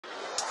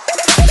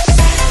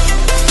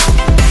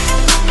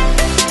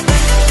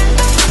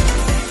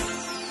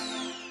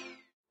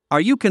Are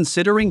you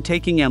considering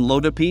taking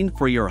amlodipine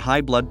for your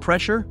high blood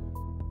pressure?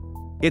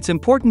 It's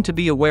important to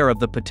be aware of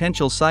the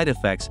potential side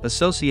effects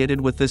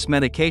associated with this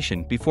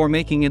medication before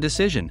making a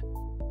decision.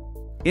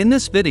 In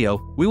this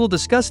video, we will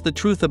discuss the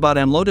truth about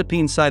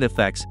amlodipine side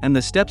effects and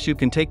the steps you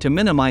can take to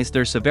minimize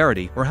their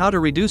severity or how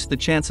to reduce the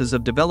chances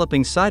of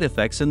developing side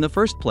effects in the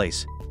first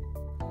place.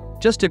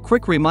 Just a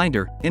quick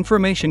reminder,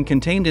 information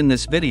contained in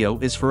this video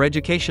is for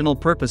educational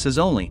purposes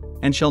only,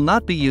 and shall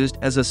not be used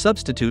as a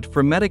substitute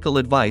for medical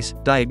advice,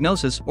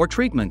 diagnosis, or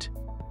treatment.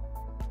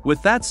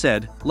 With that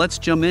said, let's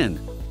jump in.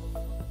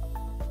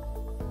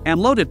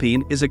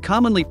 Amlodipine is a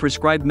commonly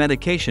prescribed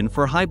medication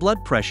for high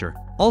blood pressure,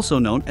 also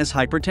known as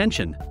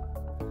hypertension.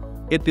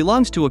 It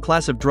belongs to a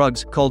class of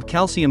drugs called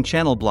calcium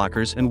channel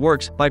blockers and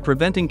works by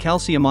preventing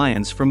calcium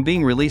ions from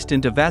being released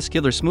into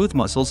vascular smooth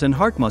muscles and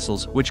heart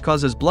muscles, which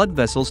causes blood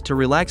vessels to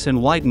relax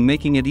and widen,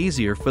 making it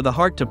easier for the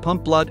heart to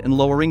pump blood and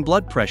lowering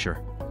blood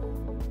pressure.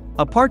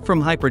 Apart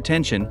from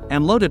hypertension,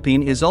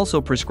 amlodipine is also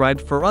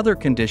prescribed for other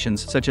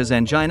conditions such as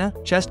angina,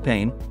 chest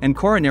pain, and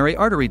coronary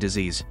artery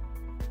disease.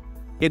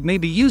 It may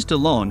be used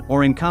alone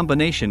or in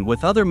combination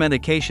with other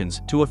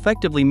medications to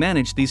effectively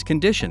manage these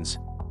conditions.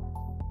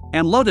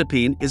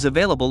 Amlodipine is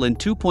available in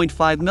 2.5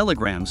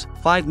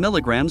 mg, 5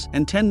 mg,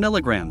 and 10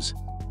 mg.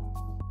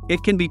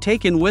 It can be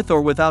taken with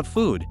or without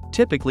food,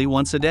 typically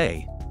once a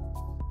day.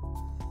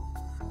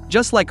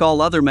 Just like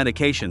all other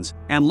medications,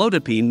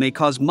 amlodipine may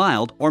cause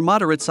mild or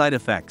moderate side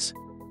effects.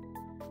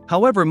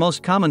 However,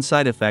 most common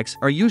side effects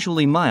are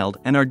usually mild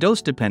and are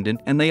dose-dependent,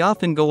 and they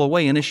often go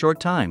away in a short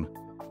time.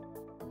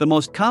 The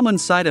most common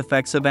side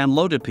effects of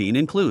amlodipine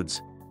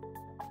includes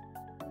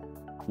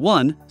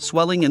 1.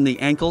 Swelling in the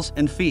ankles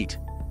and feet.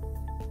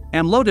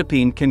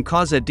 Amlodipine can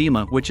cause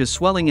edema, which is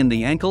swelling in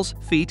the ankles,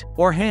 feet,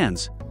 or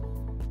hands.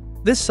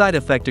 This side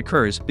effect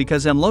occurs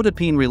because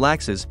amlodipine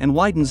relaxes and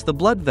widens the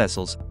blood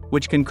vessels,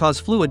 which can cause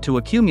fluid to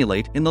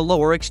accumulate in the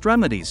lower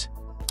extremities.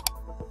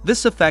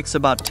 This affects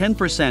about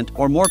 10%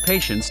 or more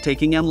patients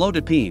taking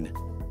amlodipine.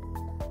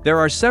 There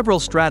are several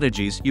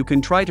strategies you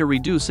can try to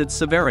reduce its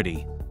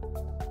severity.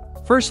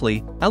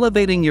 Firstly,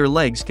 elevating your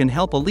legs can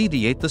help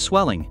alleviate the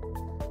swelling.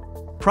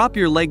 Prop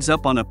your legs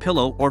up on a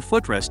pillow or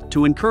footrest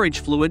to encourage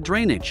fluid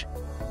drainage.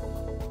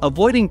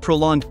 Avoiding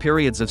prolonged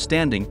periods of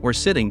standing or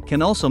sitting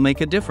can also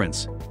make a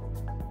difference.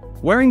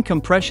 Wearing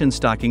compression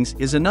stockings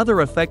is another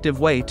effective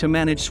way to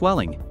manage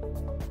swelling.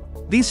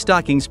 These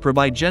stockings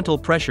provide gentle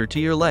pressure to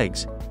your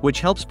legs,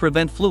 which helps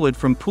prevent fluid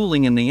from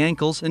pooling in the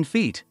ankles and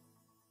feet.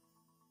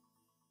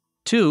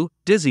 2.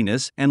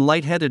 Dizziness and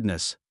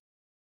lightheadedness.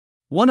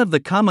 One of the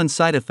common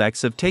side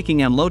effects of taking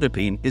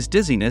amlodipine is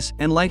dizziness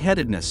and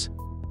lightheadedness.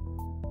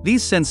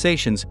 These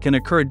sensations can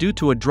occur due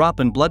to a drop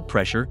in blood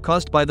pressure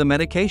caused by the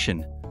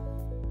medication.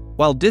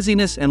 While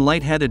dizziness and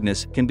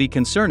lightheadedness can be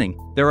concerning,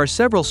 there are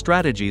several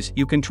strategies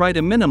you can try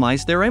to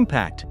minimize their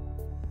impact.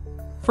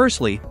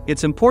 Firstly,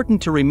 it's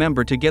important to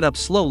remember to get up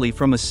slowly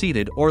from a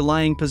seated or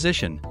lying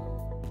position.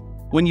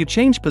 When you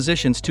change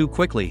positions too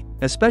quickly,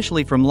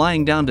 especially from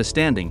lying down to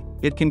standing,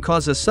 it can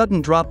cause a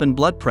sudden drop in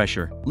blood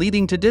pressure,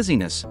 leading to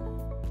dizziness.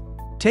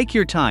 Take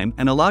your time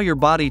and allow your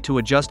body to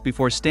adjust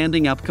before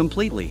standing up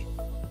completely.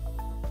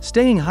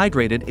 Staying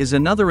hydrated is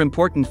another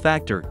important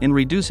factor in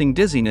reducing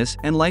dizziness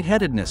and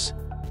lightheadedness.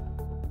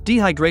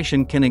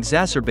 Dehydration can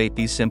exacerbate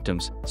these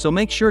symptoms, so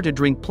make sure to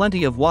drink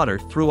plenty of water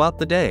throughout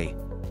the day.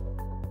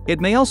 It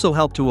may also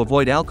help to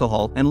avoid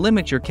alcohol and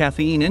limit your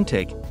caffeine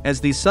intake,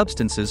 as these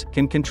substances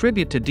can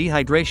contribute to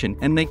dehydration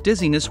and make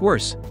dizziness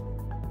worse.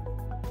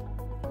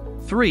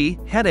 3.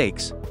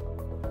 Headaches.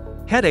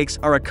 Headaches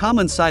are a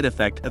common side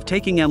effect of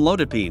taking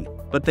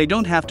amlodipine, but they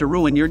don't have to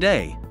ruin your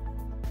day.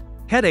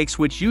 Headaches,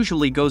 which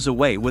usually goes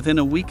away within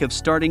a week of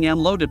starting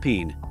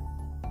amlodipine.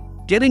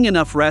 Getting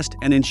enough rest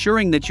and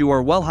ensuring that you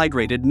are well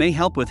hydrated may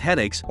help with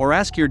headaches, or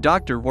ask your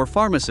doctor or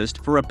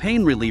pharmacist for a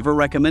pain reliever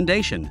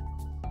recommendation.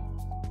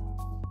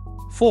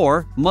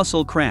 4.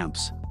 Muscle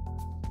cramps.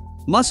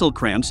 Muscle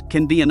cramps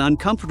can be an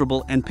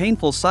uncomfortable and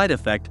painful side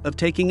effect of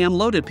taking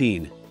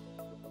amlodipine.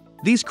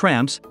 These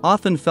cramps,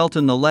 often felt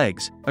in the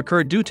legs,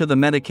 occur due to the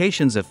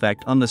medication's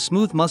effect on the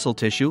smooth muscle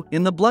tissue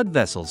in the blood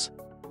vessels.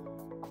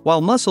 While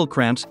muscle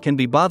cramps can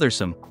be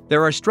bothersome,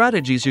 there are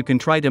strategies you can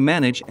try to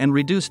manage and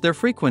reduce their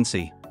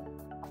frequency.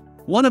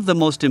 One of the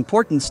most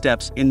important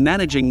steps in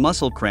managing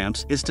muscle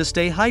cramps is to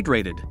stay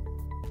hydrated.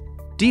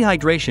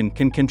 Dehydration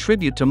can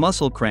contribute to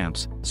muscle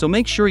cramps, so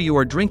make sure you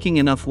are drinking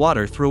enough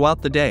water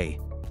throughout the day.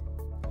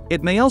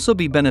 It may also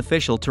be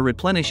beneficial to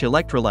replenish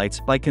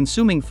electrolytes by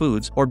consuming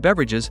foods or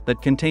beverages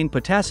that contain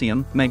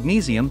potassium,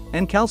 magnesium,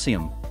 and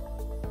calcium.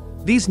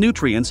 These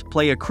nutrients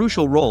play a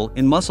crucial role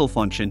in muscle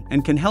function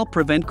and can help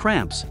prevent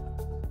cramps.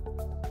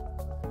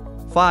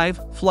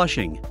 5.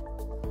 Flushing.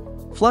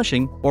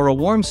 Flushing, or a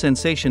warm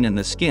sensation in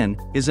the skin,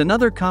 is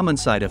another common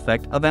side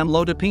effect of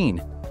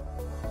amlodipine.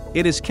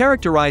 It is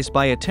characterized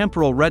by a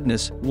temporal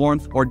redness,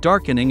 warmth, or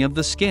darkening of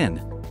the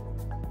skin.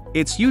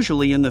 It's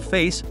usually in the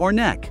face or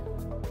neck.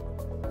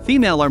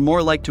 Females are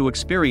more likely to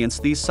experience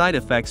these side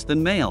effects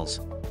than males.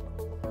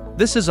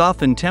 This is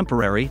often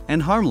temporary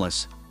and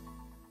harmless.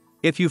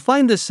 If you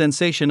find this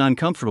sensation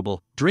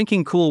uncomfortable,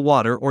 drinking cool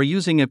water or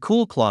using a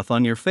cool cloth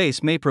on your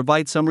face may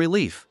provide some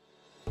relief.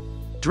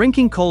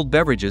 Drinking cold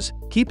beverages,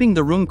 keeping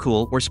the room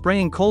cool, or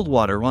spraying cold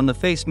water on the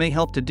face may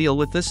help to deal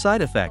with this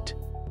side effect.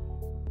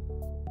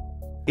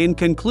 In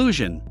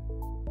conclusion,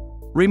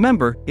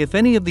 remember, if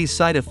any of these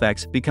side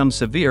effects become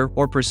severe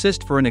or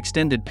persist for an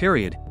extended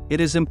period,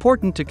 it is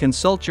important to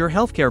consult your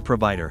healthcare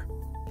provider.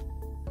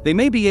 They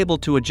may be able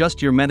to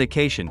adjust your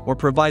medication or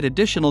provide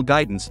additional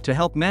guidance to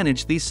help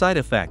manage these side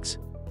effects.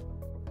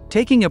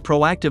 Taking a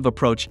proactive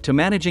approach to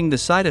managing the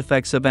side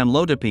effects of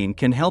amlodipine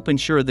can help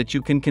ensure that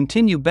you can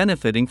continue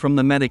benefiting from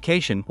the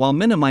medication while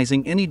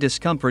minimizing any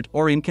discomfort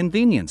or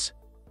inconvenience.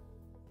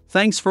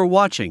 Thanks for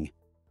watching.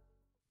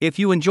 If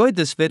you enjoyed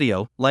this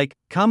video, like,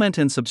 comment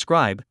and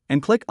subscribe,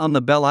 and click on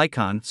the bell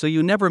icon so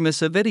you never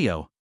miss a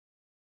video.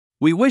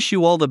 We wish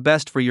you all the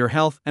best for your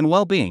health and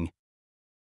well-being.